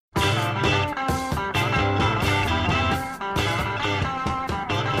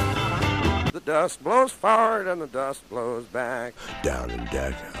The dust blows forward and the dust blows back. Down in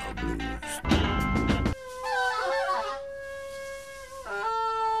Dachau Blues.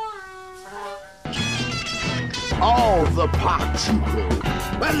 All the parts you grow.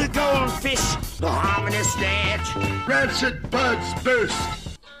 Well, the goldfish, the harmonious dance, Rancid buds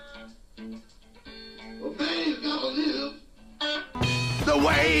burst. well, baby's gonna live. The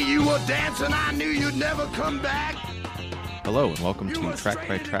way you were dancing, I knew you'd never come back. Hello and welcome to Track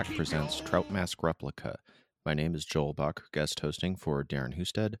by Track presents Trout Mask Replica. My name is Joel Buck, guest hosting for Darren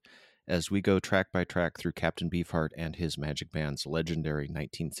Husted, as we go track by track through Captain Beefheart and his Magic Band's legendary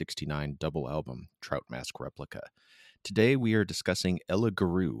 1969 double album, Trout Mask Replica. Today we are discussing Ella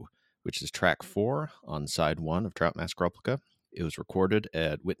Guru, which is track 4 on side 1 of Trout Mask Replica. It was recorded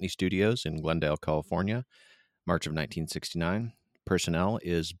at Whitney Studios in Glendale, California, March of 1969. Personnel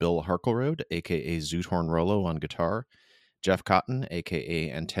is Bill Harkleroad, a.k.a. Zoothorn Rollo on guitar, Jeff Cotton,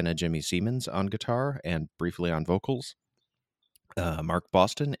 a.k.a. Antenna Jimmy Siemens on guitar and briefly on vocals, Mark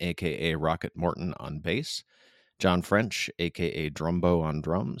Boston, a.k.a. Rocket Morton on bass, John French, a.k.a. Drumbo on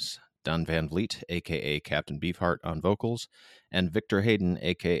drums, Don Van Vliet, a.k.a. Captain Beefheart on vocals, and Victor Hayden,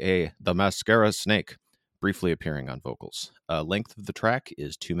 a.k.a. The Mascara Snake, briefly appearing on vocals. Length of the track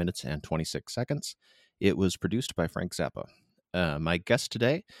is 2 minutes and 26 seconds. It was produced by Frank Zappa. My guest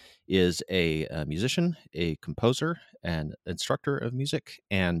today is a musician, a composer, and instructor of music,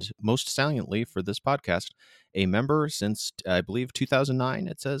 and most saliently for this podcast, a member since I believe 2009.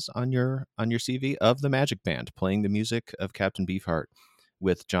 It says on your CV of the Magic Band, playing the music of Captain Beefheart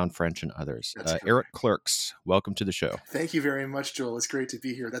with John French and others. Eric Clerks, welcome to the show. Thank you very much, Joel. It's great to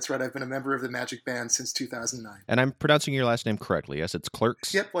be here. That's right. I've been a member of the Magic Band since 2009. And I'm pronouncing your last name correctly. Yes, it's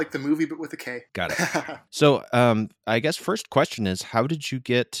Clerks. Yep, like the movie, but with a K. Got it. So, I guess first question is, how'd you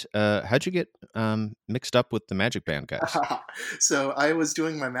get mixed up with the Magic Band guys? So I was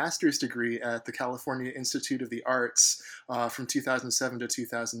doing my master's degree at the California Institute of the Arts from 2007 to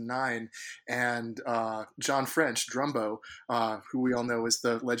 2009, and John French, Drumbo, who we all know is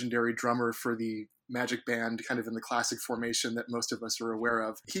the legendary drummer for the Magic Band, kind of in the classic formation that most of us are aware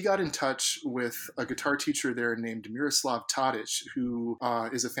of. He got in touch with a guitar teacher there named Miroslav Tadic, who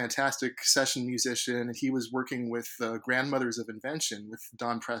is a fantastic session musician, and he was working with Grandmothers of Invention with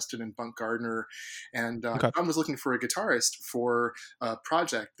Don Preston and Bunk Gardner, and Don was looking for a guitarist for a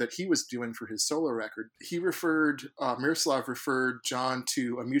project that he was doing for his solo record. Miroslav referred John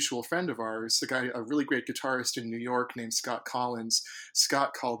to a mutual friend of ours, a really great guitarist in New York named Scott Collins.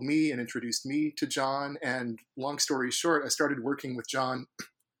 Scott called me and introduced me to John, and long story short, I started working with John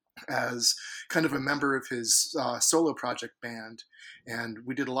as kind of a member of his solo project band, and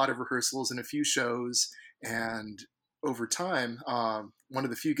we did a lot of rehearsals and a few shows, and over time, one of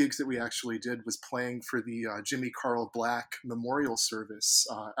the few gigs that we actually did was playing for the Jimmy Carl Black Memorial Service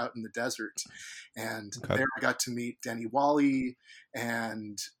out in the desert, and there I got to meet Denny Wally,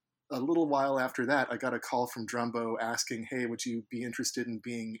 and a little while after that, I got a call from Drumbo asking, hey, would you be interested in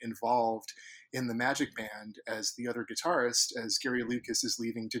being involved in the Magic Band as the other guitarist, as Gary Lucas is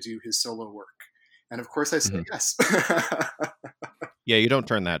leaving to do his solo work? And of course I said yes. Yeah, you don't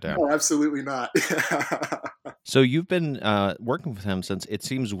turn that down. No, absolutely not. So you've been working with him since, it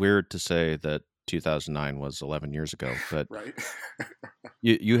seems weird to say that 2009 was 11 years ago, but right.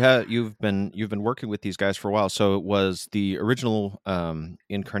 You've been working with these guys for a while. So it was the original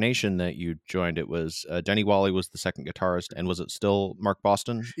incarnation that you joined. It was Denny Wally was the second guitarist, and was it still Mark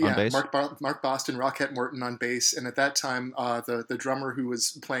Boston on bass? Mark Boston, Rocket Morton on bass, and at that time, the drummer who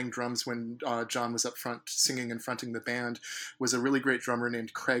was playing drums when John was up front singing and fronting the band was a really great drummer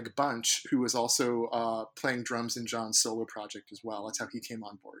named Craig Bunch, who was also playing drums in John's solo project as well. That's how he came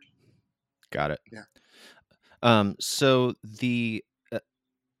on board. Got it. Yeah. So the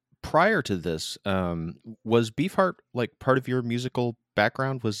prior to this, was Beefheart like part of your musical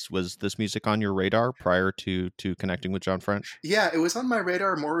background? Was this music on your radar prior to connecting with John French? Yeah, it was on my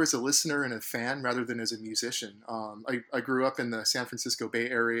radar more as a listener and a fan rather than as a musician. I grew up in the San Francisco Bay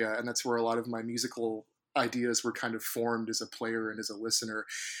Area, and that's where a lot of my musical ideas were kind of formed as a player and as a listener.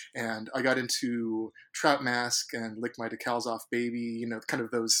 And I got into Trout Mask and Lick My Decals Off Baby, kind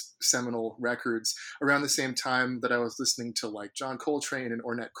of those seminal records around the same time that I was listening to like John Coltrane and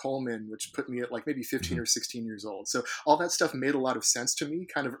Ornette Coleman, which put me at like maybe 15 or 16 years old. So all that stuff made a lot of sense to me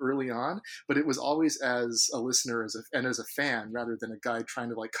kind of early on, but it was always as a listener and as a fan rather than a guy trying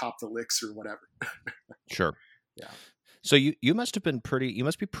to like cop the licks or whatever. Sure. Yeah. So you must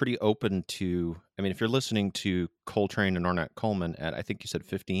be pretty open to, I mean, if you're listening to Coltrane and Ornette Coleman at, I think you said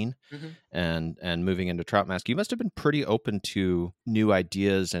 15, and moving into Trout Mask, you must have been pretty open to new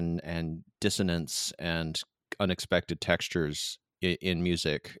ideas and dissonance and unexpected textures in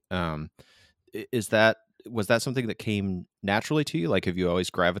music. was that something that came naturally to you? Like, have you always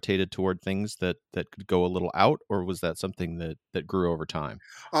gravitated toward things that could go a little out, or was that something that grew over time?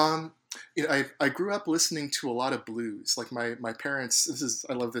 Um, I grew up listening to a lot of blues. Like my parents,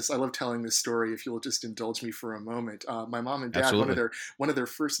 I love this. I love telling this story. If you'll just indulge me for a moment, my mom and dad, Absolutely. one of their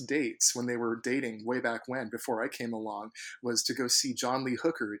first dates when they were dating way back when, before I came along, was to go see John Lee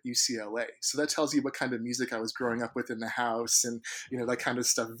Hooker at UCLA. So that tells you what kind of music I was growing up with in the house, and that kind of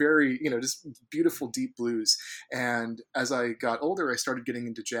stuff. Very just beautiful deep blues. And as I got older, I started getting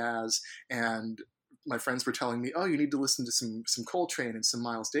into jazz, and my friends were telling me, "Oh, you need to listen to some Coltrane and some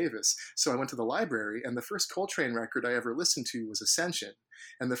Miles Davis." So I went to the library, and the first Coltrane record I ever listened to was Ascension,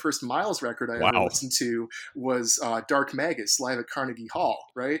 and the first Miles record I ever Wow. listened to was Dark Magus live at Carnegie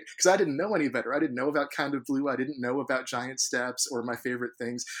Hall, right? Because I didn't know any better. I didn't know about Kind of Blue. I didn't know about Giant Steps or my favorite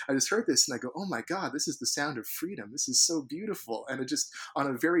things. I just heard this and I go, "Oh my God, this is the sound of freedom. This is so beautiful," and it just, on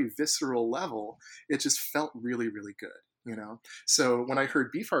a very visceral level, it just felt really, really good. So when I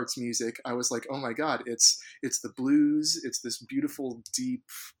heard Beefheart's music, I was like, "Oh my God, it's the blues. It's this beautiful, deep,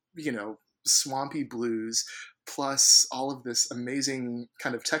 swampy blues, plus all of this amazing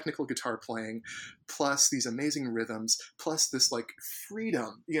kind of technical guitar playing, plus these amazing rhythms, plus this like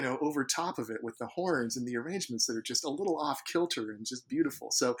freedom, over top of it with the horns and the arrangements that are just a little off kilter and just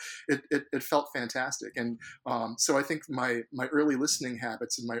beautiful." So it felt fantastic. And so I think my early listening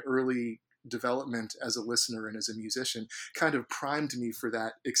habits and my early development as a listener and as a musician kind of primed me for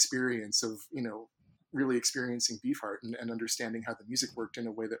that experience of really experiencing Beefheart and understanding how the music worked in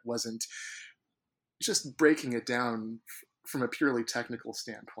a way that wasn't just breaking it down from a purely technical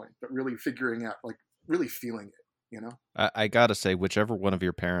standpoint, but really figuring out, like, really feeling it. I gotta say, whichever one of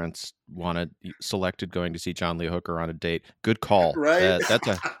your parents selected going to see John Lee Hooker on a date, good call. Right.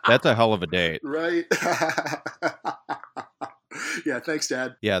 That's a hell of a date. Right. Yeah, thanks,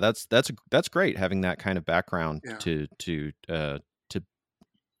 Dad. Yeah, that's great, having that kind of background Yeah. to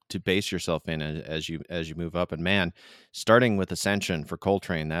base yourself in as you move up. And man, starting with Ascension for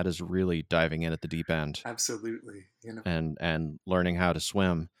Coltrane, that is really diving in at the deep end Absolutely. and learning how to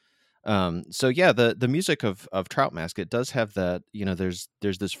swim. So yeah, the music of Trout Mask, it does have that, there's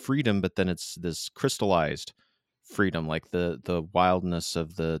this freedom, but then it's this crystallized freedom, like the wildness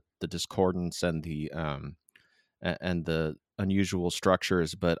of the discordance and the unusual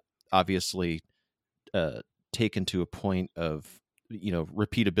structures, but obviously taken to a point of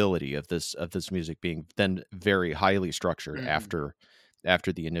repeatability of this music being then very highly structured Mhm.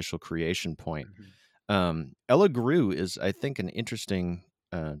 after the initial creation point. Mhm. Ella Guru is, I think, an interesting,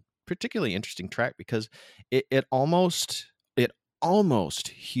 particularly interesting track because it almost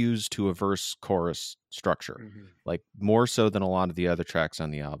hews to a verse chorus structure, Mhm. like more so than a lot of the other tracks on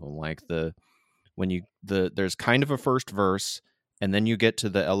the album. Like there's kind of a first verse, and then you get to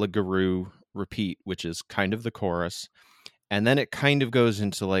the Ella Guru repeat, which is kind of the chorus, and then it kind of goes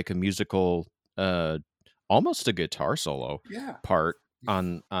into like a musical, almost a guitar solo Yeah. part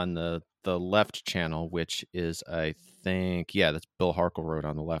on the left channel, which is, I think, yeah, that's Bill Harkle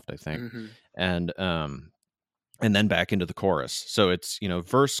on the left, I think. Mhm. And then back into the chorus. So it's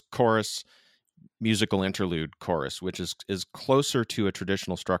verse, chorus, musical interlude, chorus, which is closer to a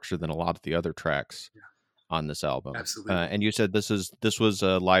traditional structure than a lot of the other tracks Yeah. on this album. Absolutely. And you said this was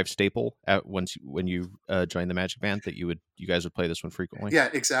a live staple when you joined the Magic Band, that you guys would play this one frequently. Yeah,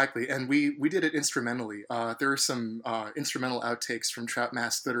 exactly. And we did it instrumentally. There are some instrumental outtakes from Trout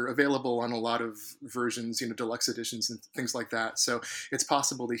Mask that are available on a lot of versions, deluxe editions and things like that. So it's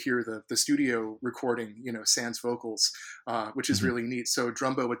possible to hear the studio recording, sans vocals, which is really neat. So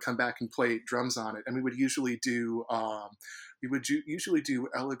Drumbo would come back and play drums on it, and we would usually do Ella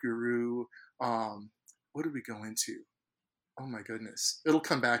Guru. What did we go into? Oh my goodness, it'll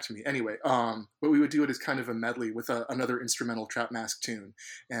come back to me anyway. But we would do it as kind of a medley with another instrumental Trout Mask tune,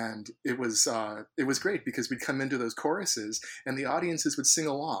 and it was great because we'd come into those choruses and the audiences would sing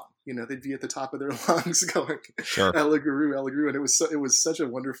along. They'd be at the top of their lungs going, Sure. Ella Guru, Ella Guru, and it was such a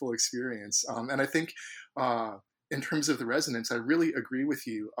wonderful experience. And I think in terms of the resonance, I really agree with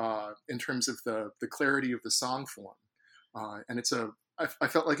you in terms of the clarity of the song form, and I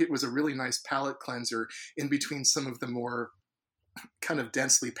felt like it was a really nice palate cleanser in between some of the more kind of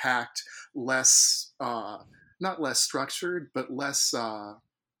densely packed, less not less structured, but less you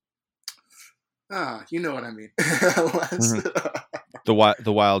know what I mean. Less, the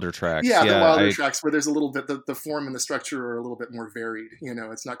wilder tracks. Yeah, the wilder tracks where there's a little bit the form and the structure are a little bit more varied.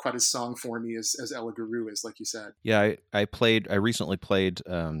 It's not quite as song formy as Ella Guru is, like you said. Yeah, I recently played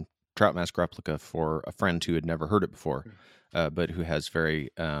Trout Mask Replica for a friend who had never heard it before. but who has very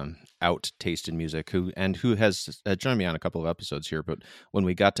out taste in music, who has joined me on a couple of episodes here. But when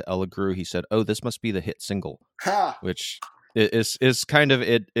we got to Ella Guru, he said, "Oh, this must be the hit single," Ha! which is kind of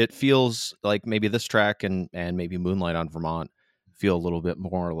it. It feels like maybe this track and maybe Moonlight on Vermont feel a little bit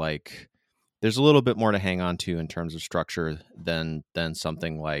more like there's a little bit more to hang on to in terms of structure than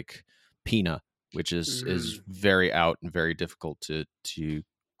something like Pina, which is very out and very difficult to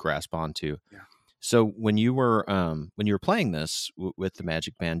grasp onto. Yeah. So when you were playing this with the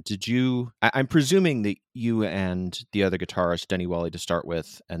Magic Band, did you? I'm presuming that you and the other guitarist, Denny Wally, to start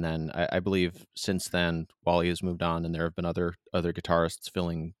with, and then I believe since then Wally has moved on, and there have been other guitarists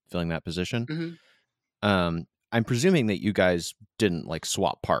filling that position. Mm-hmm. I'm presuming that you guys didn't like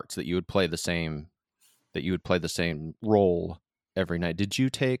swap parts; that you would play the same role every night. Did you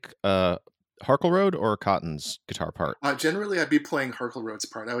take Harkleroad or Cotton's guitar part? Generally, I'd be playing Harkleroad's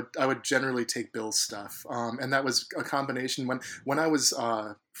part. I would generally take Bill's stuff, and that was a combination. When I was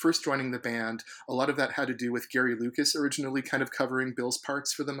first joining the band, a lot of that had to do with Gary Lucas originally kind of covering Bill's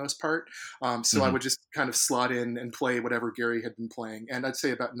parts for the most part. So I would just kind of slot in and play whatever Gary had been playing, and I'd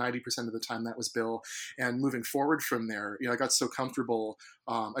say about 90% of the time that was Bill. And moving forward from there, I got so comfortable.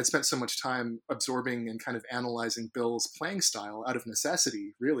 I spent so much time absorbing and kind of analyzing Bill's playing style out of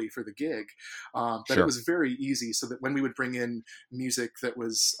necessity, really, for the gig. That it was very easy, so that when we would bring in music that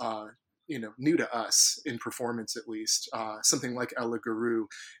was new to us in performance, at least something like Ella Guru,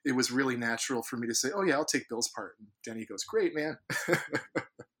 it was really natural for me to say, "Oh yeah, I'll take Bill's part." And Denny goes, "Great, man."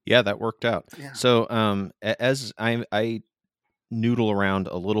 Yeah, that worked out. Yeah. So as I noodle around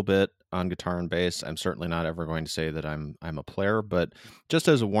a little bit on guitar and bass, I'm certainly not ever going to say that I'm a player, but just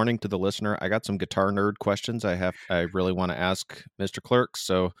as a warning to the listener, I got some guitar nerd questions I really want to ask Mr. Clerks.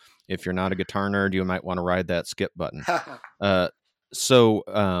 So if you're not a guitar nerd, you might want to ride that skip button.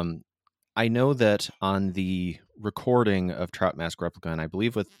 I know that on the recording of Trout Mask Replica, and I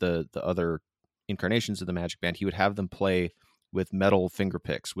believe with the other incarnations of the Magic Band, he would have them play with metal finger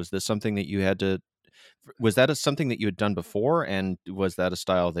picks. Was this something that you had to? Was that something that you had done before, and was that a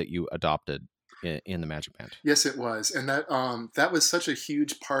style that you adopted in the Magic Band? Yes, it was, and that was such a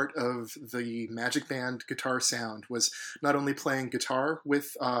huge part of the Magic Band guitar sound, was not only playing guitar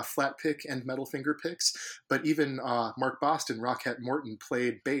with flat pick and metal finger picks, but even Mark Boston, Rockette Morton,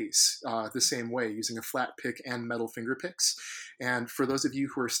 played bass the same way, using a flat pick and metal finger picks. And for those of you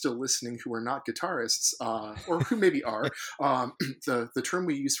who are still listening who are not guitarists, or who maybe are, the term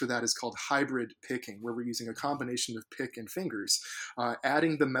we use for that is called hybrid picking, where we're using a combination of pick and fingers,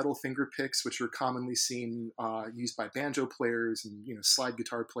 adding the metal finger picks, which are commonly seen used by banjo players and slide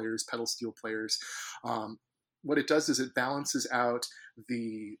guitar players, pedal steel players. What it does is it balances out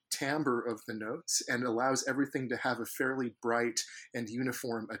the timbre of the notes and allows everything to have a fairly bright and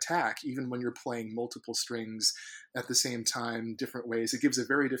uniform attack, even when you're playing multiple strings at the same time, different ways. It gives a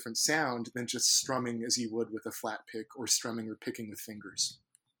very different sound than just strumming as you would with a flat pick or strumming or picking with fingers.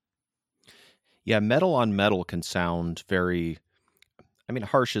 Yeah, metal on metal can sound very... I mean,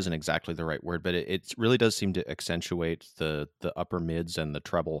 harsh isn't exactly the right word, but it really does seem to accentuate the upper mids and the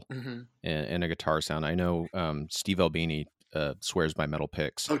treble in a guitar sound. I know Steve Albini swears by metal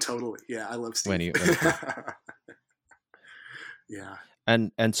picks. Oh, totally. Yeah, I love Steve. Yeah.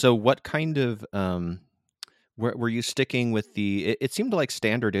 And so what kind of... were you sticking with the... It seemed like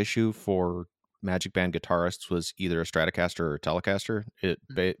standard issue for Magic Band guitarists was either a Stratocaster or a Telecaster.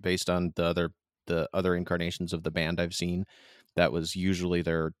 Based on the other incarnations of the band I've seen, that was usually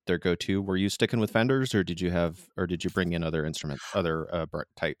their go-to. Were you sticking with Fenders, or did you bring in other instruments, other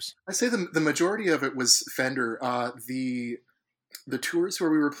types? I say the majority of it was Fender. The tours where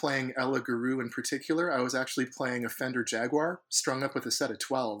we were playing Ella Guru in particular, I was actually playing a Fender Jaguar strung up with a set of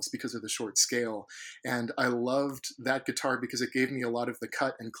 12s because of the short scale. And I loved that guitar because it gave me a lot of the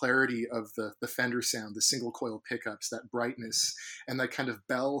cut and clarity of the Fender sound, the single coil pickups, that brightness, and that kind of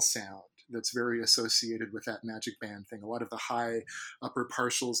bell sound that's very associated with that Magic Band thing. A lot of the high upper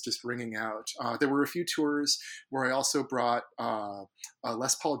partials just ringing out. There were a few tours where I also brought a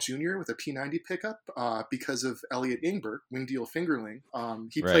Les Paul Jr. with a P90 pickup because of Elliot Ingber, Winged Eel Fingerling.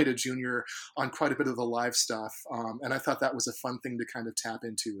 He played a junior on quite a bit of the live stuff, and I thought that was a fun thing to kind of tap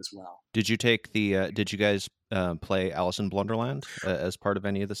into as well. Did you take the? Did you guys play Alice in Blunderland as part of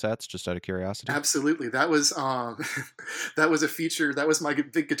any of the sets, just out of curiosity? Absolutely. That was that was a feature. That was my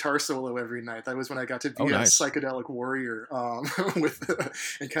big guitar solo every night. That was when I got to be a psychedelic warrior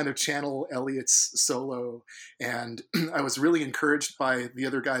and kind of channel Elliot's solo. And I was really encouraged by the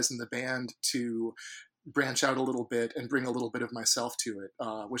other guys in the band to branch out a little bit and bring a little bit of myself to it,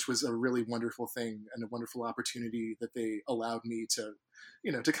 which was a really wonderful thing and a wonderful opportunity that they allowed me to,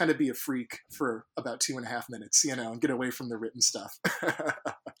 to kind of be a freak for about 2.5 minutes, and get away from the written stuff.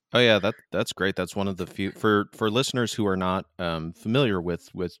 Oh yeah, that's great. That's one of the few for listeners who are not familiar with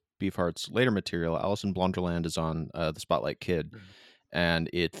Beefheart's later material. Alice in Blunderland is on the Spotlight Kid, and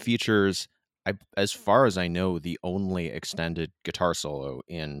it features, as far as I know, the only extended guitar solo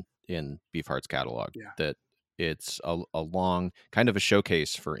in Beefheart's catalog. Yeah. That it's a long kind of a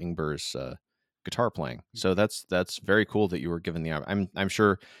showcase for Ingber's guitar playing. So that's very cool that you were given the. I'm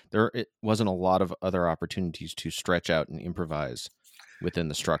sure it wasn't a lot of other opportunities to stretch out and improvise within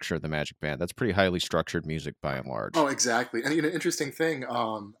the structure of the Magic Band. That's pretty highly structured music by and large. Oh, exactly. And interesting thing.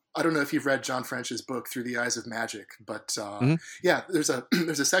 I don't know if you've read John French's book Through the Eyes of Magic, but yeah, there's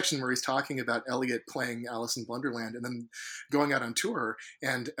a section where he's talking about Elliot playing Alice in Blunderland and then going out on tour,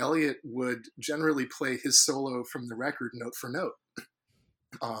 and Elliot would generally play his solo from the record note for note,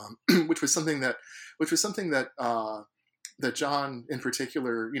 which was something that that John in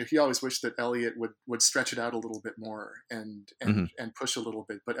particular, he always wished that Elliot would stretch it out a little bit more and push a little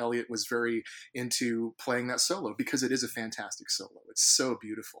bit. But Elliot was very into playing that solo because it is a fantastic solo. It's so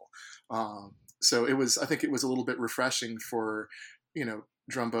beautiful. So I think it was a little bit refreshing for,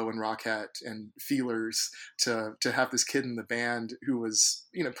 Drumbo and Rockhat and Feelers to have this kid in the band who was,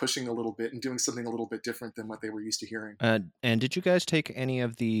 pushing a little bit and doing something a little bit different than what they were used to hearing. And did you guys take any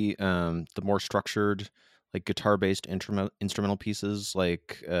of the more structured, like guitar-based instrumental pieces,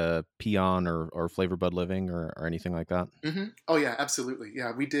 like Peon or Flavor Bud Living or anything like that? Mm-hmm. Oh yeah, absolutely.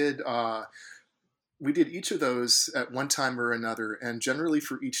 Yeah, we did. We did each of those at one time or another, and generally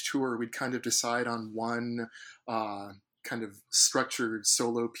for each tour, we'd kind of decide on one kind of structured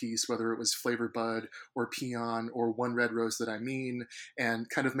solo piece, whether it was Flavor Bud or Peon or One Red Rose That I Mean, and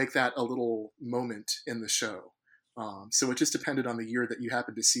kind of make that a little moment in the show. So it just depended on the year that you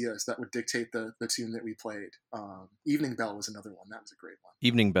happened to see us. That would dictate the tune that we played. Evening Bell was another one. That was a great one.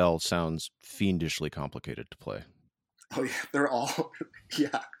 Evening Bell sounds fiendishly complicated to play. Oh yeah, they're all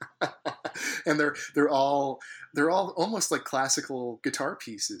yeah, and they're all almost like classical guitar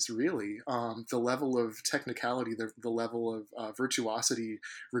pieces. Really, the level of technicality, the level of virtuosity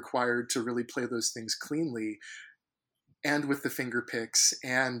required to really play those things cleanly, and with the finger picks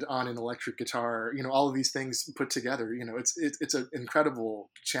and on an electric guitar, all of these things put together, it's an incredible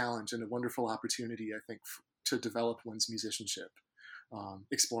challenge and a wonderful opportunity, I think, to develop one's musicianship,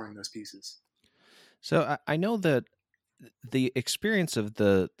 exploring those pieces. So I know that the experience of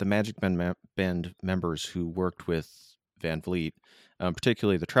the Magic Band members who worked with Van Vliet,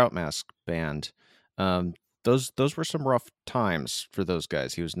 particularly the Trout Mask Band, those were some rough times for those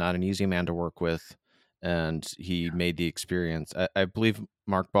guys. He was not an easy man to work with. And he made the experience. I believe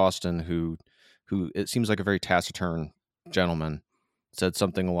Mark Boston, who it seems like a very taciturn gentleman, said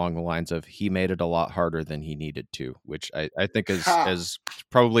something along the lines of he made it a lot harder than he needed to, which I think is as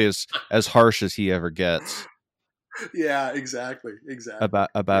probably as harsh as he ever gets. Yeah, exactly.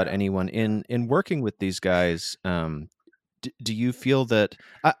 About anyone in working with these guys. Do you feel that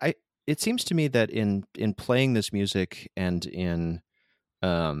it seems to me that in playing this music and in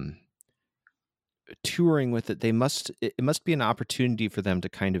touring with it, it must be an opportunity for them to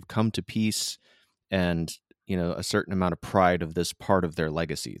kind of come to peace and a certain amount of pride of this part of their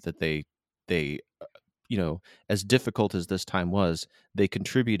legacy, that they as difficult as this time was, they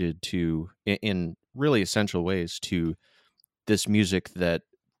contributed to in really essential ways to this music that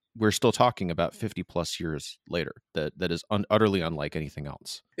we're still talking about 50 plus years later, that is utterly unlike anything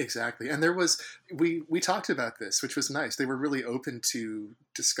else. Exactly. And there was, we talked about this, which was nice. They were really open to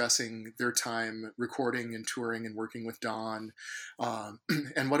discussing their time recording and touring and working with Don,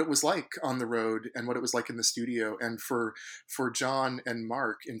 and what it was like on the road and what it was like in the studio. And for John and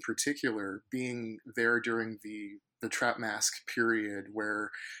Mark in particular, being there during the Trout Mask period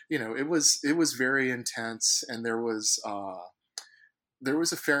where, it was very intense, and there was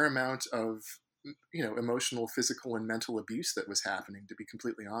a fair amount of, emotional, physical, and mental abuse that was happening, to be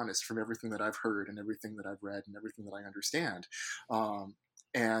completely honest, from everything that I've heard and everything that I've read and everything that I understand.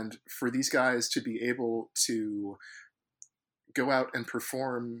 And for these guys to be able to go out and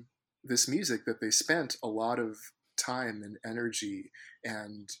perform this music that they spent a lot of time and energy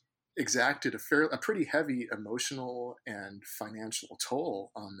and exacted a pretty heavy emotional and financial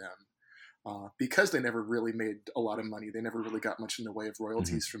toll on them. Because they never really made a lot of money. They never really got much in the way of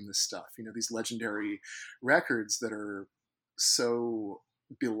royalties from this stuff. These legendary records that are so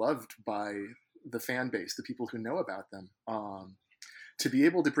beloved by the fan base, the people who know about them. to be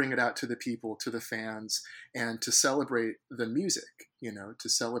able to bring it out to the people, to the fans, and to celebrate the music, to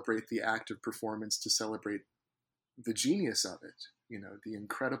celebrate the act of performance, to celebrate the genius of it, the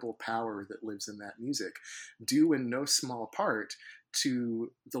incredible power that lives in that music, due in no small part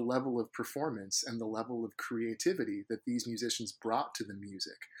to the level of performance and the level of creativity that these musicians brought to the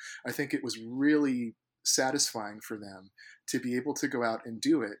music. I think it was really satisfying for them to be able to go out and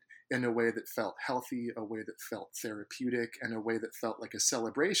do it in a way that felt healthy, a way that felt therapeutic, and a way that felt like a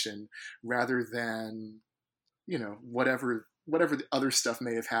celebration rather than, whatever the other stuff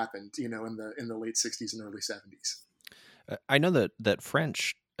may have happened, in the late 60s and early 70s. I know that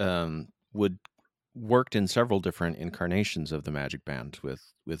French worked in several different incarnations of the Magic Band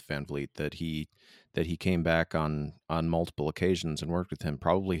with Van Vliet, that he came back on multiple occasions and worked with him,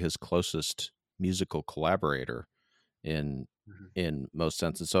 probably his closest musical collaborator in most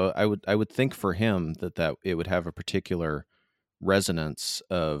senses. So I would think for him that it would have a particular resonance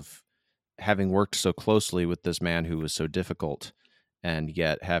of having worked so closely with this man who was so difficult, and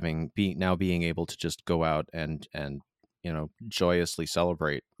yet now being able to just go out and joyously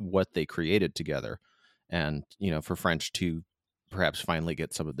celebrate what they created together, and for French to perhaps finally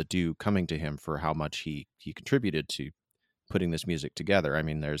get some of the due coming to him for how much he contributed to putting this music together. I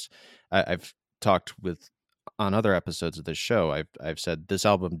mean, I've talked on other episodes of this show, I've said this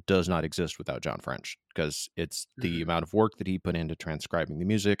album does not exist without John French, because it's the amount of work that he put into transcribing the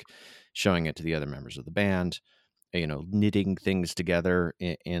music, showing it to the other members of the band, knitting things together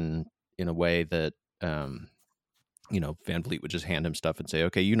in a way that Van Vliet would just hand him stuff and say,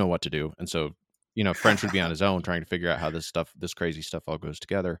 okay, you know what to do. And so, French would be on his own trying to figure out how this crazy stuff all goes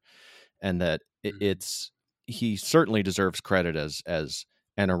together. And that he certainly deserves credit as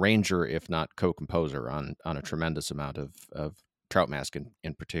an arranger, if not co-composer on a tremendous amount of Trout Mask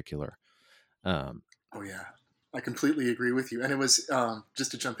in particular. Oh yeah, I completely agree with you. And it was,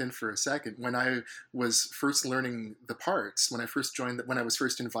 just to jump in for a second, when I was first learning the parts, when I was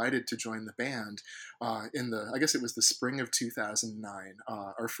first invited to join the band, I guess it was the spring of 2009,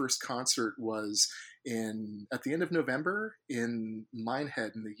 our first concert was at the end of November in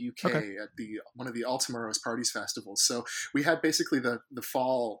Minehead in the UK, okay, at one of the All Tomorrow's Parties festivals. So we had basically the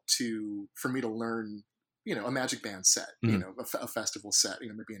fall for me to learn a Magic Band set, a festival set,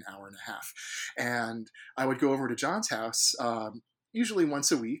 maybe an hour and a half. And I would go over to John's house, usually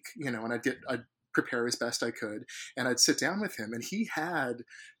once a week, and I'd prepare as best I could, and I'd sit down with him, and he had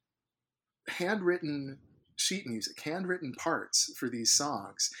handwritten sheet music, handwritten parts for these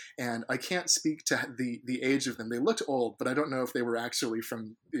songs. And I can't speak to the age of them. They looked old, but I don't know if they were actually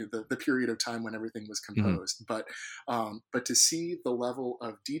from the period of time when everything was composed. But to see the level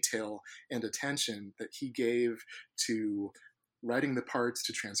of detail and attention that he gave to writing the parts,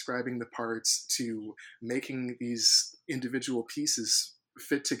 to transcribing the parts, to making these individual pieces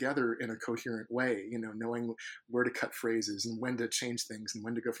fit together in a coherent way, knowing where to cut phrases and when to change things and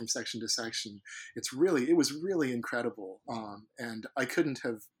when to go from section to section. It was really incredible. And I couldn't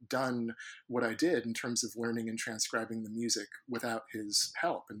have done what I did in terms of learning and transcribing the music without his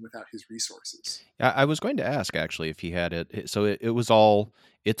help and without his resources. I was going to ask actually if he had it. So it's all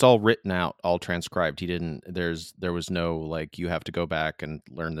written out, all transcribed. There was no like, you have to go back and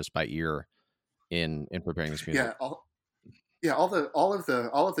learn this by ear in preparing this music. Yeah. All of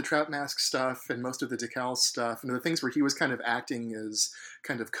the Trout Mask stuff and most of the DeCal stuff, and the things where he was kind of acting as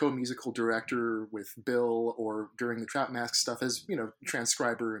kind of co-musical director with Bill, or during the Trout Mask stuff as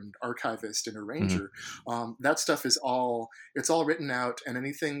transcriber and archivist and arranger. That stuff is all written out, and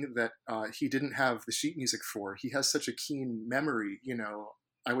anything that he didn't have the sheet music for, he has such a keen memory.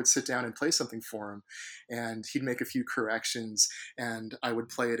 I would sit down and play something for him, and he'd make a few corrections, and I would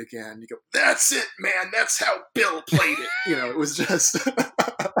play it again. You go, "That's it, man. That's how Bill played it." It was just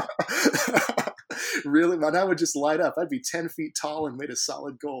really, man. I would just light up. I'd be 10 feet tall and made of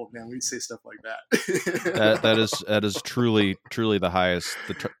solid gold. Man, we'd say stuff like that. that is truly the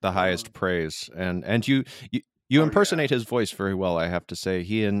highest praise, and you impersonate his voice very well, I have to say.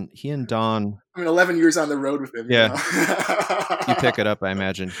 He and Don. 11 years on the road with him. Yeah, you pick it up. I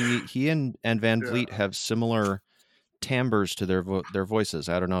imagine he and Van Vliet have similar timbres to their voices.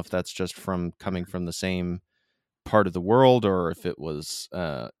 I don't know if that's just from coming from the same part of the world, or if it was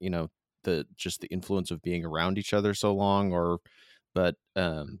the influence of being around each other so long. But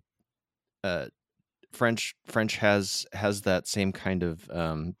French has that same kind of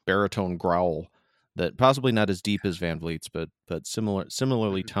baritone growl. That possibly not as deep as Van Vliet's, but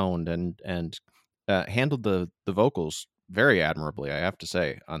similarly toned, and handled the vocals very admirably, I have to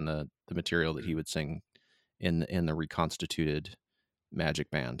say, on the material that he would sing in the reconstituted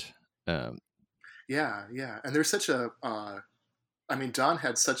Magic Band. Yeah, and there's such a I mean, Don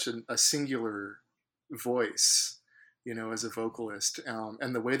had such a singular voice, as a vocalist,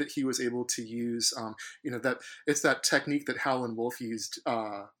 and the way that he was able to use, that it's that technique that Howlin' Wolf used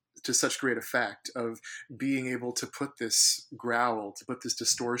to such great effect of being able to put this growl, to put this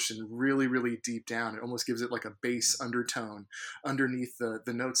distortion really, really deep down. It almost gives it like a bass undertone underneath the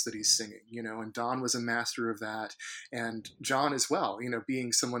notes that he's singing, and Don was a master of that. And John as well,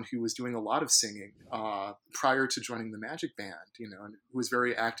 being someone who was doing a lot of singing prior to joining the Magic Band, and who was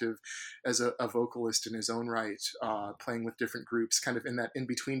very active as a vocalist in his own right, playing with different groups kind of in that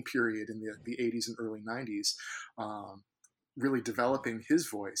in-between period in the 80s and early 90s. Really developing his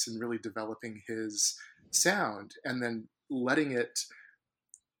voice and really developing his sound, and then letting it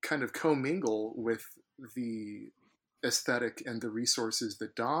kind of commingle with the aesthetic and the resources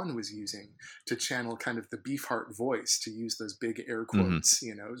that Don was using to channel kind of the Beefheart voice, to use those big air quotes.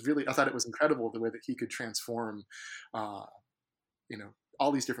 It was really, I thought it was incredible the way that he could transform, all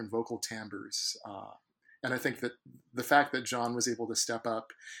these different vocal timbres. And I think that the fact that John was able to step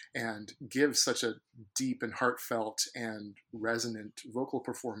up and give such a deep and heartfelt and resonant vocal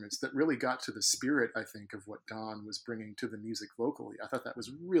performance that really got to the spirit, I think, of what Don was bringing to the music vocally. I thought that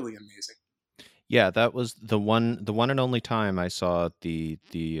was really amazing. Yeah, that was the one and only time I saw the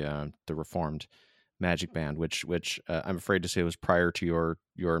Reformed Magic Band, which I'm afraid to say was prior to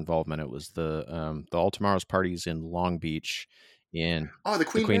your involvement. It was the All Tomorrow's parties in Long Beach in the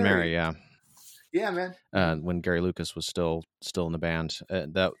Queen Mary, yeah. Yeah, man. When Gary Lucas was still in the band,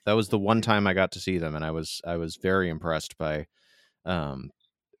 that was the one time I got to see them, and I was very impressed by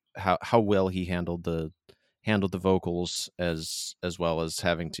how well he handled the vocals, as well as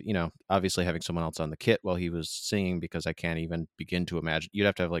having to, obviously having someone else on the kit while he was singing, because I can't even begin to imagine. You'd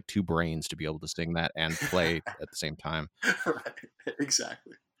have to have like two brains to be able to sing that and play at the same time. Right.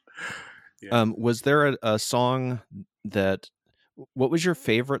 Exactly. Yeah. Was there a song that? What was your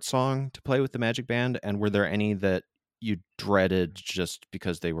favorite song to play with the Magic Band, and were there any that you dreaded just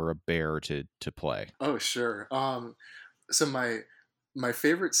because they were a bear to play? Oh, sure. So my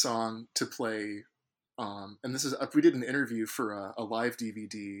favorite song to play, and this is, we did an interview for a live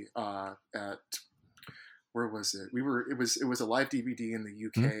DVD at, where was it? It was a live DVD in the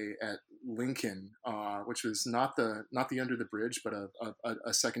UK at Lincoln, which was not the Under the Bridge, but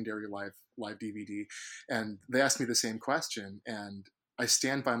a secondary live DVD. And they asked me the same question, and I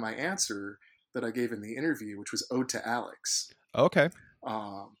stand by my answer that I gave in the interview, which was Ode to Alex. Okay.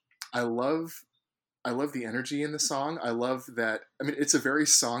 I love the energy in the song. I love that. I mean, it's a very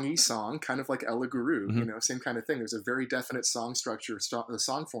songy song, kind of like Ella Guru, same kind of thing. There's a very definite song structure, the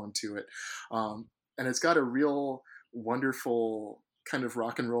song form to it. And it's got a real wonderful kind of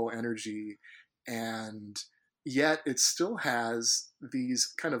rock and roll energy. And yet it still has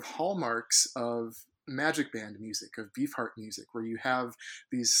these kind of hallmarks of Magic Band music, of Beefheart music, where you have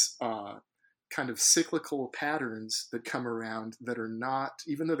these kind of cyclical patterns that come around that are not,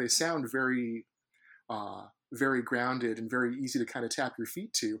 even though they sound very very grounded and very easy to kind of tap your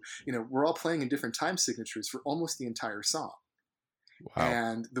feet to, we're all playing in different time signatures for almost the entire song. Wow.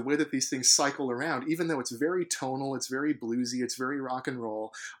 And the way that these things cycle around, even though it's very tonal, it's very bluesy, it's very rock and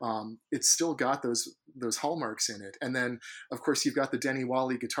roll, it's still got those hallmarks in it. And then, of course, you've got the Denny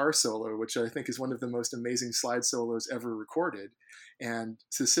Wally guitar solo, which I think is one of the most amazing slide solos ever recorded. And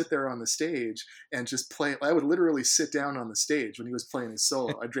to sit there on the stage and just play, I would literally sit down on the stage when he was playing his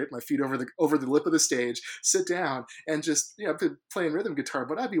solo. I'd drape my feet over the lip of the stage, sit down, and just playing rhythm guitar.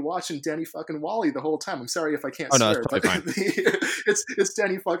 But I'd be watching Denny fucking Wally the whole time. I'm sorry if I can't swear, but it's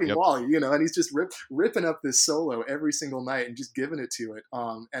Denny fucking Wally, and he's just ripping up this solo every single night and just giving it to it.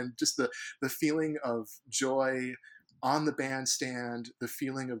 And just the feeling of joy on the bandstand, the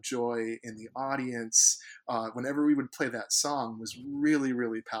feeling of joy in the audience, whenever we would play that song was really,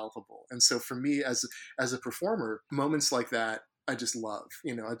 really palpable. And so for me as a performer, moments like that, I just love,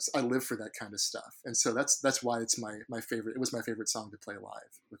 I live for that kind of stuff. And so that's why it's my favorite. It was my favorite song to play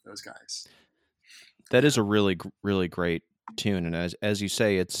live with those guys. That is a really, really great tune. And as you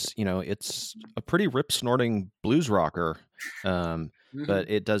say, it's a pretty rip snorting blues rocker. But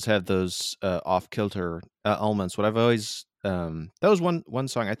it does have those off kilter elements. What I've always that was one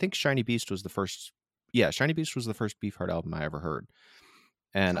song. I think Shiny Beast was the first. Yeah, Shiny Beast was the first Beefheart album I ever heard,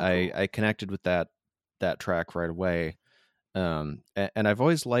 and I connected with that track right away. And I've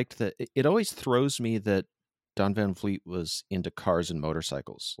always liked that. It always throws me that Don Van Vliet was into cars and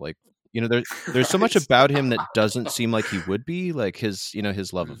motorcycles. Like, there's so much about him that doesn't seem like he would be, like his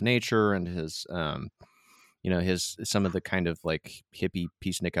love of nature and his some of the kind of like hippie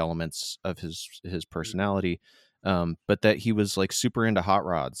peacenik elements of his personality, but that he was like super into hot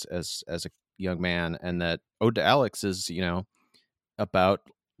rods as a young man, and that Ode to Alex is about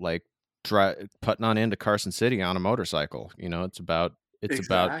like putting on into Carson City on a motorcycle. You know, it's about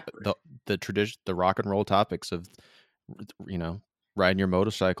Exactly. the tradition, the rock and roll topics of, you know, riding your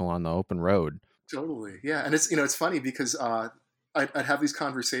motorcycle on the open road. Totally, yeah, and it's it's funny because I'd have these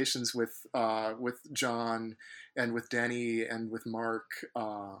conversations with John and with Denny and with Mark,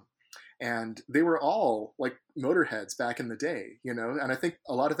 and they were all like motorheads back in the day, and I think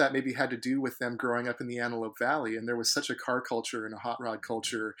a lot of that maybe had to do with them growing up in the Antelope Valley, and there was such a car culture and a hot rod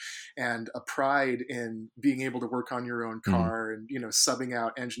culture and a pride in being able to work on your own car and subbing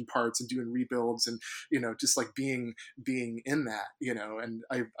out engine parts and doing rebuilds and just like being in that, and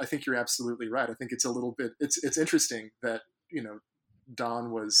I think you're absolutely right. I think it's a little bit it's interesting that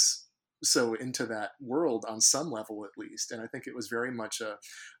Don was so into that world on some level at least, and I think it was very much a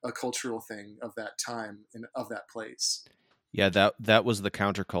cultural thing of that time and of that place. Yeah, that was the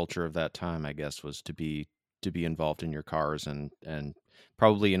counterculture of that time, I guess, was to be involved in your cars, and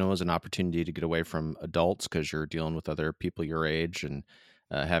probably, it was an opportunity to get away from adults because you're dealing with other people your age, and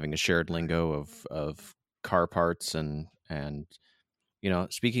having a shared lingo of car parts, and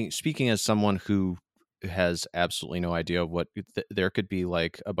speaking as someone who has absolutely no idea what there could be,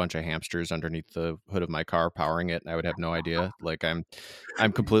 like a bunch of hamsters underneath the hood of my car powering it, and I would have no idea. Like I'm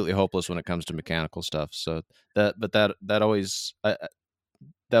completely hopeless when it comes to mechanical stuff. So that always that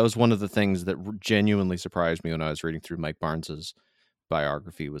was one of the things that genuinely surprised me when I was reading through Mike Barnes's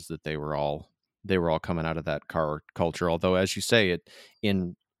biography, was that they were all coming out of that car culture. Although, as you say, it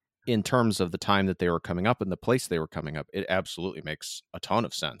in terms of the time that they were coming up and the place they were coming up, it absolutely makes a ton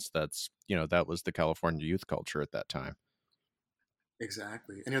of sense. That's, that was the California youth culture at that time.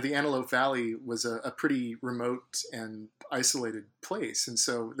 Exactly. And the Antelope Valley was a pretty remote and isolated place. And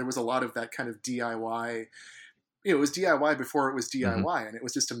so there was a lot of that kind of DIY. It was DIY before it was DIY, and it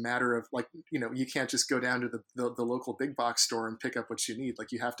was just a matter of like, you can't just go down to the local big box store and pick up what you need.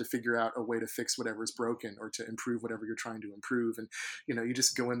 Like, you have to figure out a way to fix whatever is broken or to improve whatever you're trying to improve. And, you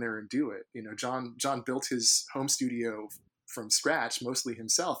just go in there and do it. John built his home studio from scratch, mostly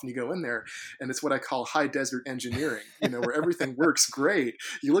himself. And you go in there and it's what I call high desert engineering, where everything works great.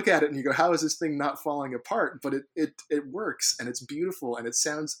 You look at it and you go, how is this thing not falling apart? But it works, and it's beautiful, and it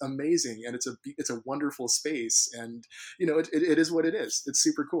sounds amazing, and it's a wonderful space. And, it is what it is. It's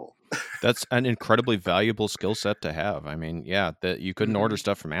super cool. That's an incredibly valuable skill set to have. I mean, yeah, that you couldn't order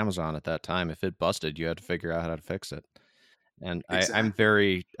stuff from Amazon at that time. If it busted, you had to figure out how to fix it. And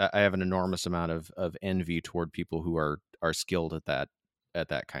exactly. I have an enormous amount of envy toward people who are skilled at that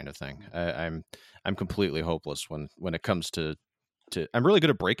kind of thing. I'm completely hopeless when it comes to I'm really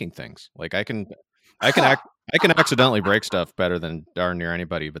good at breaking things. Like I can accidentally break stuff better than darn near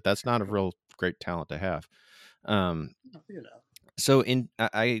anybody, but that's not a real great talent to have. So in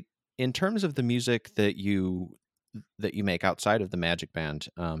terms of the music that you make outside of the Magic Band,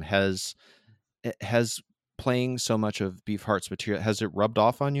 has playing so much of Beefheart's material, has it rubbed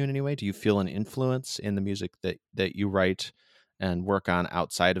off on you in any way? Do you feel an influence in the music that you write and work on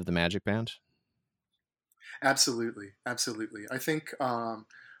outside of the Magic Band? Absolutely. I think the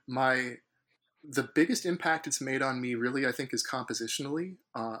biggest impact it's made on me really, I think, is compositionally.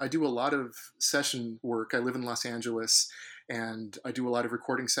 I do a lot of session work. I live in Los Angeles, and I do a lot of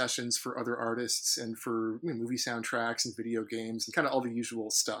recording sessions for other artists and for movie soundtracks and video games and kind of all the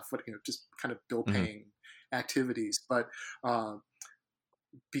usual stuff, but just kind of bill paying activities. But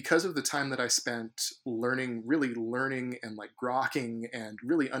because of the time that I spent learning and like grokking and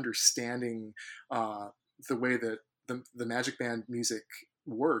really understanding the way that the Magic Band music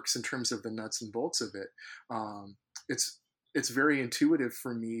works in terms of the nuts and bolts of it, it's very intuitive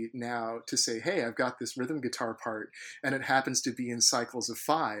for me now to say, hey, I've got this rhythm guitar part and it happens to be in cycles of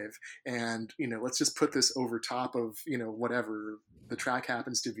 5, and let's just put this over top of whatever the track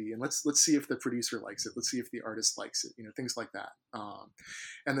happens to be, and let's see if the producer likes it, let's see if the artist likes it, things like that.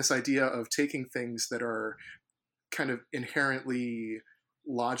 And this idea of taking things that are kind of inherently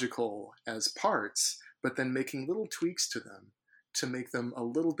logical as parts, but then making little tweaks to them to make them a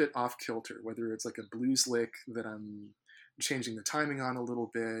little bit off kilter, whether it's like a blues lick that I'm changing the timing on a little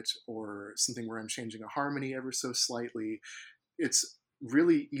bit, or something where I'm changing a harmony ever so slightly. It's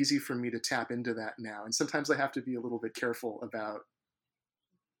really easy for me to tap into that now. And sometimes I have to be a little bit careful about,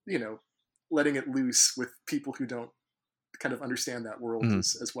 letting it loose with people who don't kind of understand that world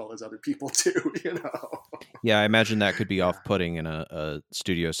as well as other people do, Yeah, I imagine that could be off-putting in a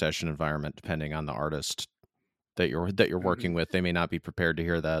studio session environment, depending on the artist that you're working with. They may not be prepared to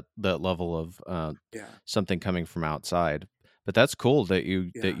hear that level of something coming from outside. But that's cool that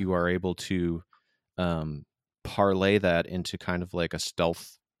you are able to parlay that into kind of like a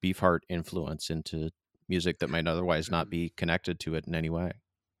stealth Beefheart influence into music that might otherwise not be connected to it in any way.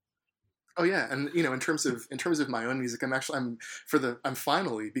 Oh yeah, and in terms of my own music, I'm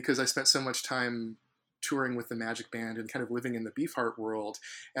finally, because I spent so much time touring with the Magic Band and kind of living in the Beefheart world,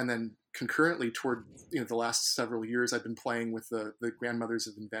 and then concurrently toward the last several years, I've been playing with the Grandmothers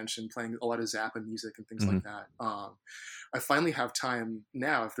of Invention, playing a lot of Zappa music and things like that. I finally have time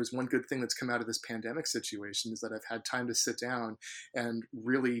now. If there's one good thing that's come out of this pandemic situation, is that I've had time to sit down and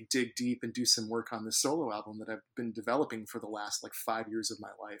really dig deep and do some work on the solo album that I've been developing for the last 5 years of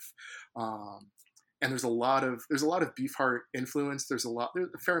my life. And there's a lot of Beefheart influence. There's a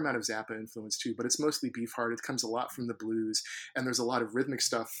fair amount of Zappa influence too, but it's mostly Beefheart. It comes a lot from the blues, and there's a lot of rhythmic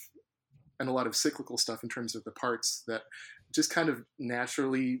stuff and a lot of cyclical stuff in terms of the parts that just kind of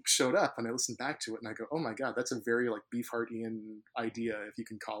naturally showed up. And I listened back to it and I go, oh my God, that's a very Beefheartian idea, if you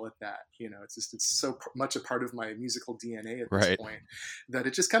can call it that. It's so much a part of my musical DNA at this point that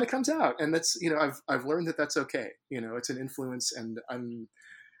it just kind of comes out. And that's, I've learned that that's okay. It's an influence, and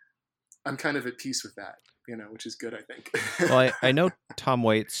I'm kind of at peace with that, which is good, I think. Well, I know Tom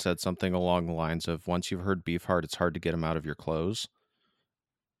Waits said something along the lines of, once you've heard Beefheart, it's hard to get him out of your clothes.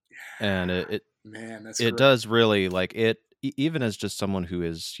 And it does really, even as just someone who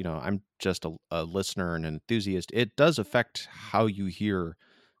is, I'm just a listener and an enthusiast, it does affect how you hear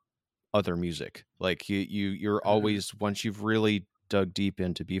other music. You're always, once you've really dug deep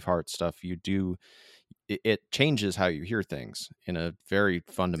into Beefheart stuff, it changes how you hear things in a very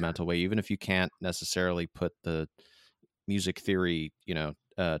fundamental way, even if you can't necessarily put the music theory,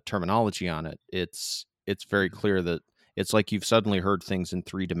 terminology on it. It's very clear that it's like you've suddenly heard things in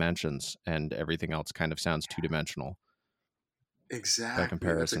 3 dimensions and everything else kind of sounds 2-dimensional. Exactly. By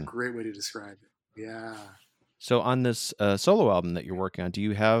comparison. That's a great way to describe it. Yeah. So on this solo album that you're working on, do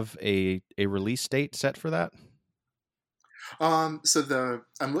you have a release date set for that? I'm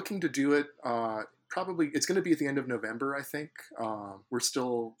looking to do it, probably it's going to be at the end of November, I think. We're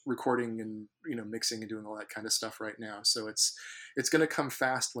still recording and mixing and doing all that kind of stuff right now, so it's going to come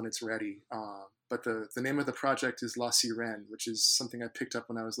fast when it's ready. But the name of the project is La Sirène, which is something I picked up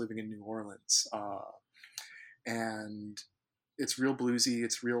when I was living in New Orleans, and it's real bluesy.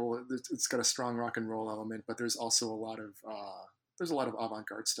 It's got a strong rock and roll element, but there's also a lot of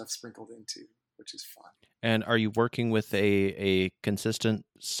avant-garde stuff sprinkled into, which is fun. And are you working with a consistent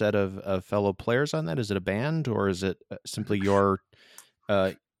set of fellow players on that? Is it a band, or is it simply your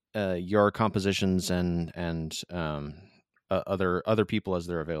compositions and other people as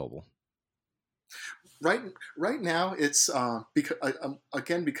they're available? Right now, it's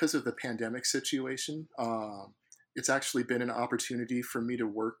because of the pandemic situation. It's actually been an opportunity for me to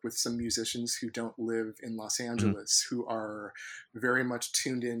work with some musicians who don't live in Los Angeles, who are very much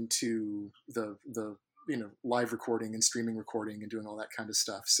tuned into the live recording and streaming recording and doing all that kind of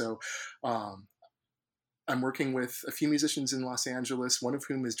stuff. So I'm working with a few musicians in Los Angeles, one of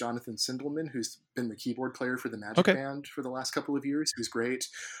whom is Jonathan Sindelman, who's been the keyboard player for the Magic Band for the last couple of years, who's great,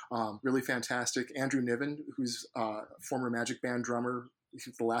 really fantastic. Andrew Niven, who's a former Magic Band drummer,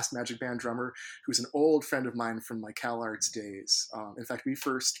 the last Magic Band drummer, who's an old friend of mine from my CalArts days. In fact, we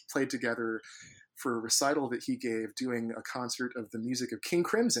first played together for a recital that he gave doing a concert of the music of King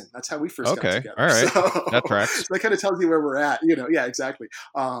Crimson. That's how we first got together. All right. So, that tracks. So that kind of tells you where we're at, Yeah, exactly.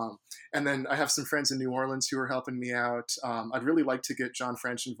 And then I have some friends in New Orleans who are helping me out. I'd really like to get John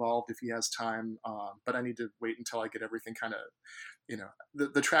French involved if he has time, but I need to wait until I get everything kind of,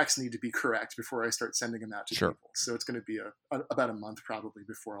 the tracks need to be correct before I start sending them out to people. So it's going to be about a month probably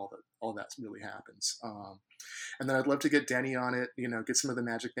before all that really happens. And then I'd love to get Denny on it, get some of the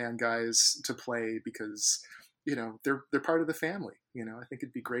Magic Band guys to play, because, they're part of the family. I think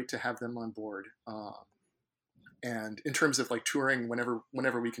it'd be great to have them on board. And in terms of touring,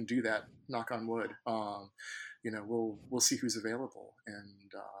 whenever we can do that, knock on wood, we'll see who's available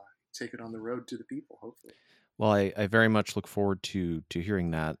and take it on the road to the people, hopefully. Well, I very much look forward to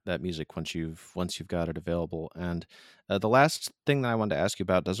hearing that music once you've got it available. And the last thing that I wanted to ask you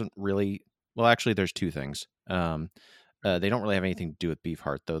about doesn't really, well, actually, there's 2 things. They don't really have anything to do with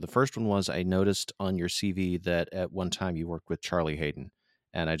Beefheart, though. The first one was, I noticed on your CV that at one time you worked with Charlie Haden,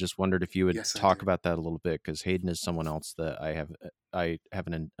 and I just wondered if you would talk about that a little bit, because Haden is someone else that I have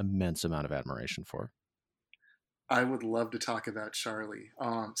an immense amount of admiration for. I would love to talk about Charlie.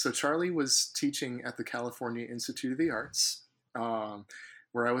 So Charlie was teaching at the California Institute of the Arts,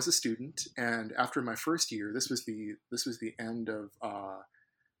 where I was a student. And after my first year, this was the end of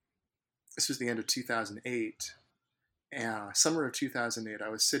 2008. Summer of 2008. I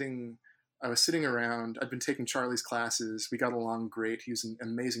was sitting around. I'd been taking Charlie's classes. We got along great. He was an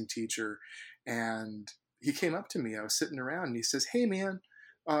amazing teacher, and he came up to me. I was sitting around, and he says, "Hey, man.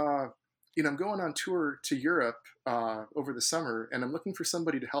 I'm going on tour to Europe over the summer, and I'm looking for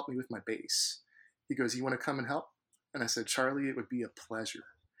somebody to help me with my bass. He goes, you want to come and help? And I said, Charlie, it would be a pleasure.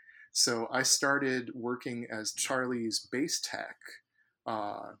 So I started working as Charlie's bass tech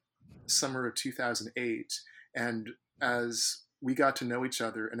summer of 2008. And as we got to know each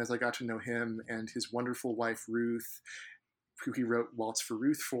other, and as I got to know him and his wonderful wife, Ruth, who he wrote Waltz for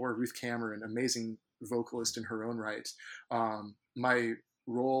Ruth for, Ruth Cameron, amazing vocalist in her own right, my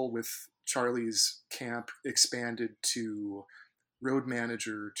role with Charlie's camp expanded to road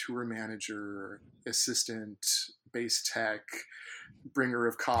manager, tour manager, assistant, bass tech, bringer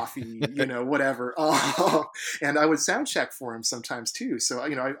of coffee, whatever. And I would sound check for him sometimes too. So,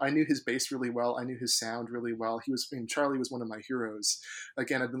 I knew his bass really well. I knew his sound really well. Charlie was one of my heroes.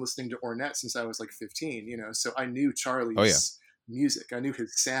 Again, I've been listening to Ornette since I was like 15, so I knew Charlie's music. I knew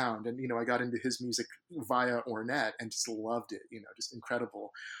his sound, and, I got into his music via Ornette and just loved it, just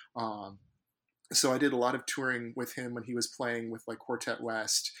incredible. So I did a lot of touring with him when he was playing with like Quartet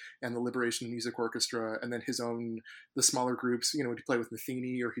West and the Liberation Music Orchestra, and then the smaller groups, he'd play with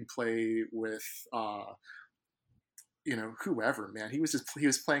Matheny, or he'd play with, whoever, man. He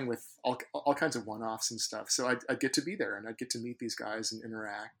was playing with all kinds of one-offs and stuff. So I'd get to be there, and I'd get to meet these guys and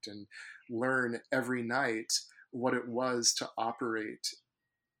interact and learn every night what it was to operate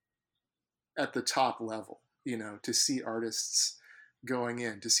at the top level, to see artists going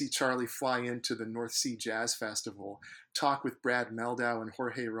in, to see Charlie fly into the North Sea Jazz Festival, talk with Brad Meldau and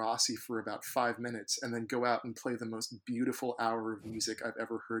Jorge Rossi for about 5 minutes, and then go out and play the most beautiful hour of music I've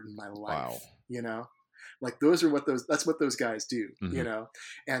ever heard in my life. Wow. Like that's what those guys do,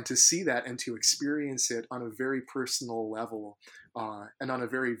 and to see that and to experience it on a very personal level, and on a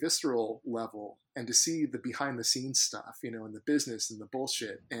very visceral level, and to see the behind the scenes stuff, and the business and the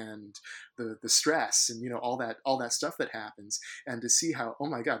bullshit and the stress and, all that stuff that happens, and to see how, oh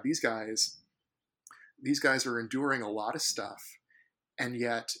my God, these guys are enduring a lot of stuff. And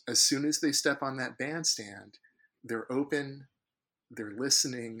yet as soon as they step on that bandstand, they're open, they're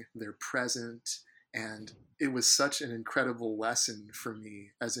listening, they're present. And it was such an incredible lesson for me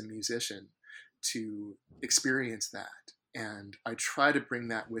as a musician to experience that. And I try to bring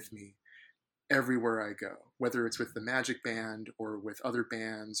that with me everywhere I go, whether it's with the Magic Band or with other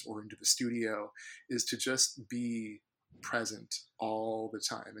bands or into the studio, is to just be present all the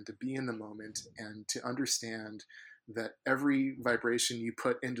time and to be in the moment and to understand that every vibration you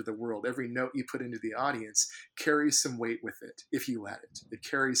put into the world, every note you put into the audience carries some weight with it. If you let it, it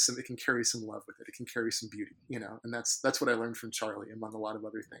can carry some love with it. It can carry some beauty, and that's what I learned from Charlie, among a lot of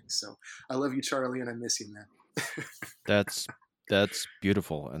other things. So I love you, Charlie, and I miss you, man. That's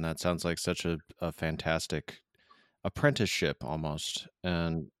beautiful. And that sounds like such a fantastic apprenticeship almost.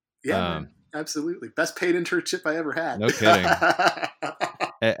 And yeah, absolutely. Best paid internship I ever had. No kidding.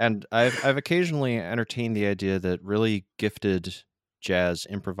 And I've occasionally entertained the idea that really gifted jazz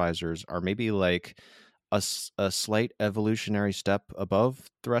improvisers are maybe like a slight evolutionary step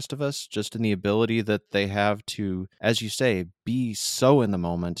above the rest of us, just in the ability that they have to, as you say, be so in the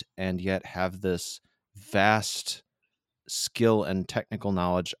moment and yet have this vast skill and technical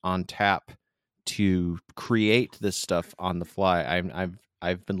knowledge on tap to create this stuff on the fly.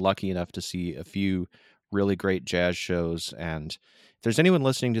 I've been lucky enough to see a few really great jazz shows, and if there's anyone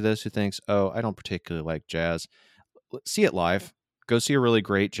listening to this who thinks, oh, I don't particularly like jazz, see it live. Go see a really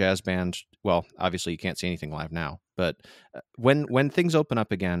great jazz band. Well, obviously you can't see anything live now, but when things open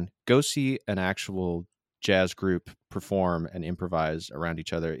up again, go see an actual jazz group perform and improvise around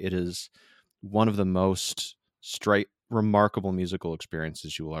each other. It is one of the most remarkable musical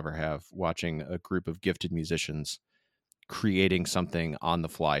experiences you will ever have, watching a group of gifted musicians creating something on the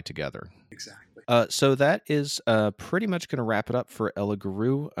fly together. Exactly. So that is pretty much going to wrap it up for Ella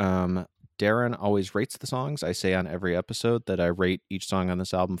Guru. Darren always rates the songs. I say on every episode that I rate each song on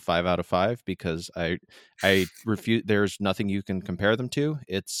this album 5 out of 5 because I refuse. There's nothing you can compare them to.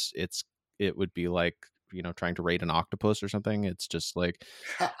 It would be like, trying to rate an octopus or something. It's just like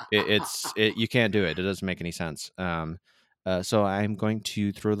you can't do it. It doesn't make any sense. So I'm going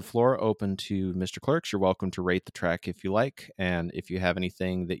to throw the floor open to Mr. Clerks. You're welcome to rate the track if you like. And if you have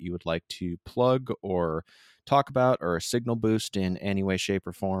anything that you would like to plug or talk about or a signal boost in any way, shape,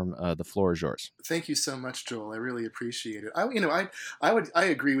 or form, the floor is yours. Thank you so much, Joel. I really appreciate it. I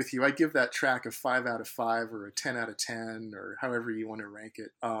agree with you. I'd give that track a 5 out of 5 or a 10 out of 10 or however you want to rank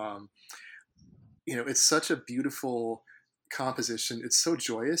it. It's such a beautiful composition. It's so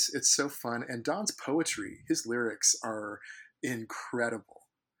joyous. It's so fun. And Don's poetry, his lyrics are incredible.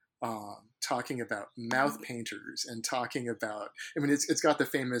 talking about mouth painters and talking about, I mean, it's got the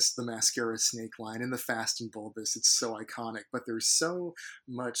famous The Mascara Snake line in The Fast and Bulbous. It's so iconic, but there's so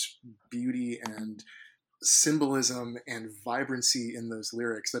much beauty and symbolism and vibrancy in those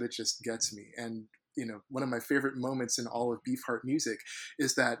lyrics that it just gets me. And one of my favorite moments in all of Beefheart music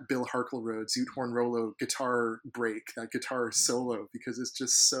is that Bill Harkleroad Zoot Horn Rollo guitar break, that guitar solo, because it's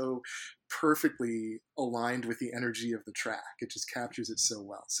just so perfectly aligned with the energy of the track. It just captures it so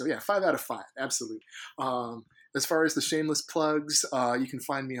well. So yeah, 5 out of 5, absolutely. As far as the shameless plugs, you can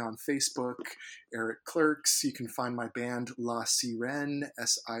find me on Facebook, Eric Clerks. You can find my band La Sirene,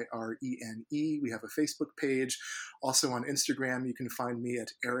 Sirene. We have a Facebook page. Also on Instagram, you can find me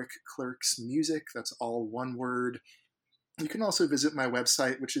at Eric Clerks Music. That's all one word. You can also visit my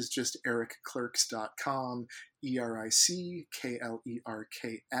website, which is just ericclerks.com,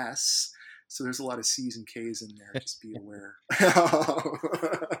 ERICKLERKS. So there's a lot of C's and K's in there. Just be aware.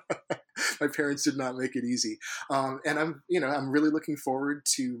 My parents did not make it easy. And I'm really looking forward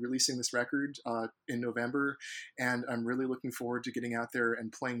to releasing this record in November. And I'm really looking forward to getting out there and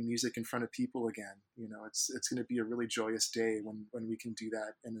playing music in front of people again. It's going to be a really joyous day when we can do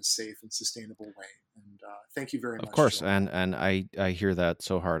that in a safe and sustainable way. And thank you very much. Of course. Joel. And I hear that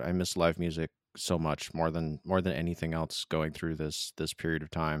so hard. I miss live music so much, more than anything else going through this period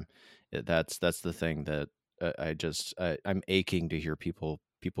of time. That's the thing that I'm aching to hear people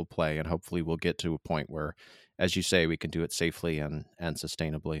play, and hopefully we'll get to a point where, as you say, we can do it safely and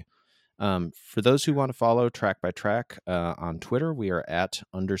sustainably. For those who want to follow Track by Track on Twitter, we are at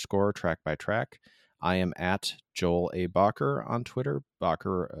 _Track by Track. I am at Joel A. Bacher on Twitter.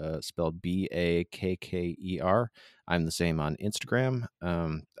 Bacher spelled Bakker. I'm the same on Instagram.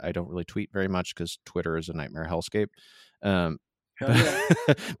 I don't really tweet very much because Twitter is a nightmare hellscape.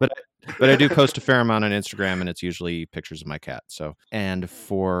 But I do post a fair amount on Instagram, and it's usually pictures of my cat. So, and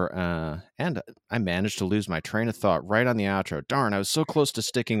I managed to lose my train of thought right on the outro. Darn, I was so close to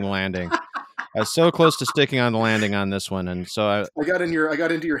sticking the landing. I was so close to sticking on the landing on this one, and so I got into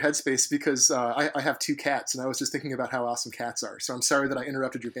your headspace because I have 2 cats, and I was just thinking about how awesome cats are. So I'm sorry that I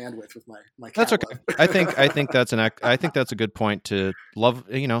interrupted your bandwidth with my cat. That's okay. I think that's a good point to love.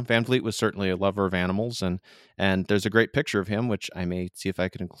 Van Vliet was certainly a lover of animals, and there's a great picture of him, which I may see if I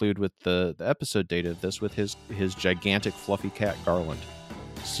can include with the episode date of this, with his gigantic fluffy cat Garland.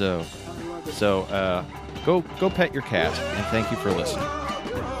 So go pet your cat, and thank you for listening.